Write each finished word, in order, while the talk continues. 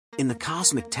In the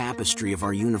cosmic tapestry of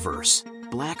our universe,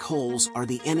 black holes are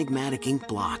the enigmatic ink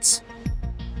blots.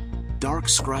 Dark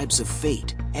scribes of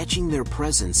fate, etching their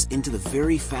presence into the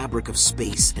very fabric of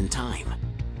space and time.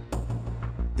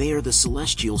 They are the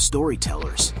celestial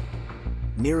storytellers,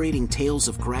 narrating tales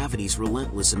of gravity's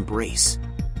relentless embrace,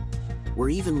 where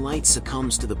even light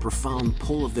succumbs to the profound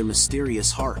pull of their mysterious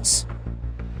hearts.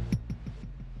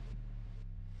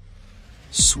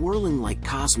 Swirling like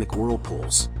cosmic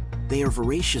whirlpools, they are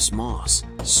voracious maws,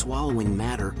 swallowing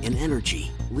matter and energy,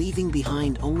 leaving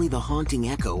behind only the haunting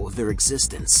echo of their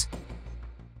existence.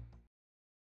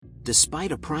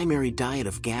 Despite a primary diet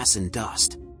of gas and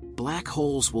dust, black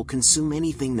holes will consume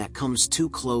anything that comes too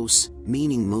close,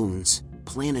 meaning moons,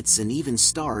 planets and even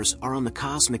stars are on the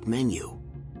cosmic menu.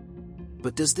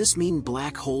 But does this mean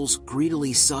black holes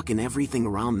greedily suck in everything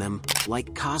around them,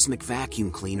 like cosmic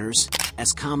vacuum cleaners,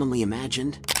 as commonly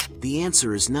imagined? The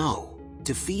answer is no.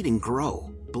 To feed and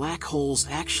grow, black holes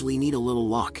actually need a little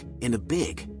luck, and a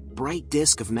big, bright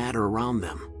disk of matter around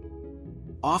them.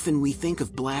 Often we think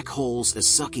of black holes as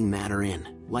sucking matter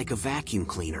in, like a vacuum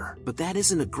cleaner, but that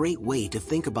isn't a great way to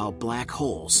think about black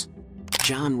holes.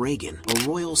 John Reagan, a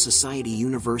Royal Society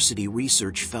University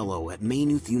research fellow at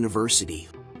Maynooth University.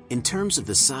 In terms of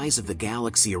the size of the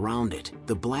galaxy around it,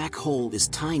 the black hole is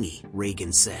tiny,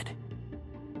 Reagan said.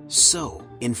 So,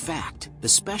 in fact,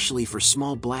 especially for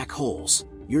small black holes,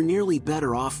 you're nearly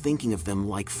better off thinking of them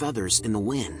like feathers in the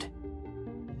wind.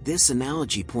 This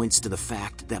analogy points to the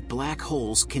fact that black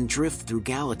holes can drift through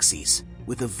galaxies,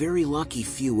 with a very lucky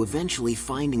few eventually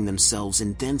finding themselves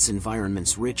in dense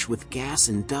environments rich with gas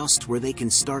and dust where they can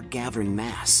start gathering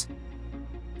mass.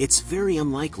 It's very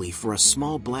unlikely for a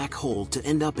small black hole to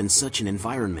end up in such an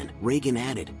environment, Reagan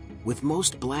added, with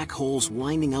most black holes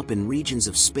winding up in regions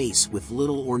of space with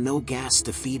little or no gas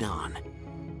to feed on.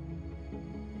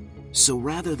 So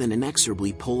rather than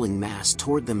inexorably pulling mass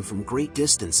toward them from great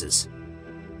distances,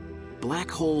 black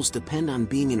holes depend on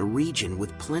being in a region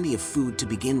with plenty of food to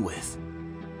begin with.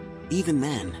 Even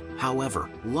then, however,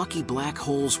 lucky black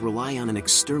holes rely on an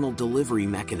external delivery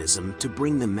mechanism to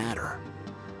bring them matter.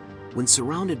 When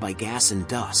surrounded by gas and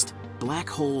dust, black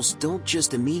holes don't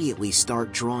just immediately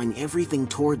start drawing everything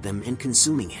toward them and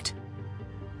consuming it.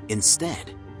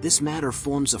 Instead, this matter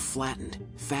forms a flattened,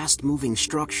 fast-moving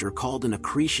structure called an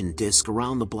accretion disk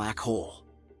around the black hole.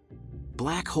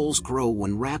 Black holes grow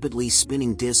when rapidly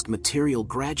spinning disk material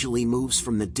gradually moves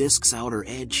from the disk's outer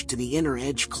edge to the inner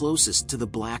edge closest to the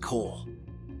black hole.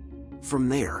 From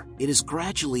there, it is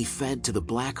gradually fed to the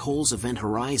black hole's event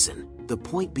horizon, the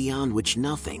point beyond which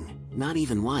nothing, not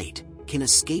even light, can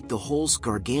escape the hole's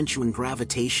gargantuan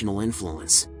gravitational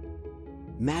influence.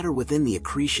 Matter within the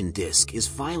accretion disk is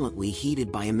violently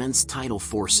heated by immense tidal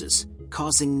forces,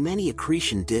 causing many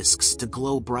accretion disks to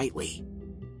glow brightly.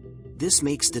 This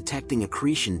makes detecting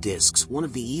accretion disks one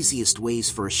of the easiest ways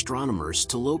for astronomers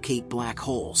to locate black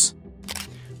holes.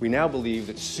 We now believe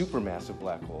that supermassive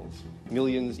black holes,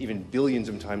 millions, even billions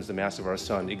of times the mass of our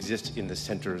sun, exist in the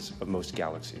centers of most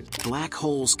galaxies. Black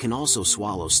holes can also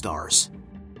swallow stars.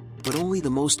 But only the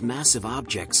most massive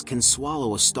objects can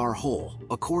swallow a star whole,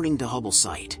 according to Hubble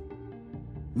sight.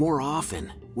 More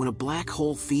often, when a black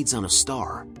hole feeds on a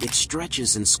star, it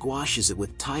stretches and squashes it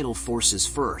with tidal forces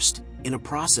first, in a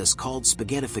process called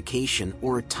spaghettification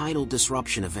or a tidal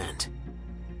disruption event.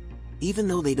 Even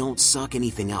though they don't suck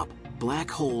anything up,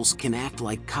 black holes can act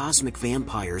like cosmic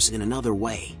vampires in another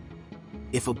way.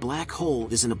 If a black hole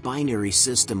is in a binary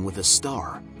system with a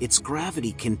star, its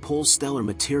gravity can pull stellar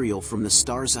material from the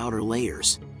star's outer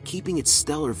layers, keeping its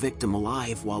stellar victim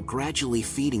alive while gradually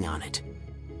feeding on it.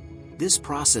 This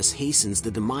process hastens the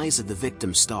demise of the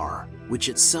victim star, which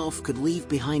itself could leave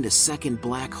behind a second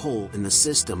black hole in the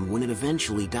system when it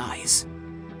eventually dies.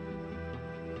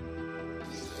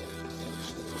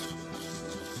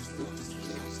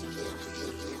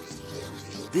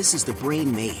 This is the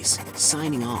Brain Maze,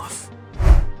 signing off.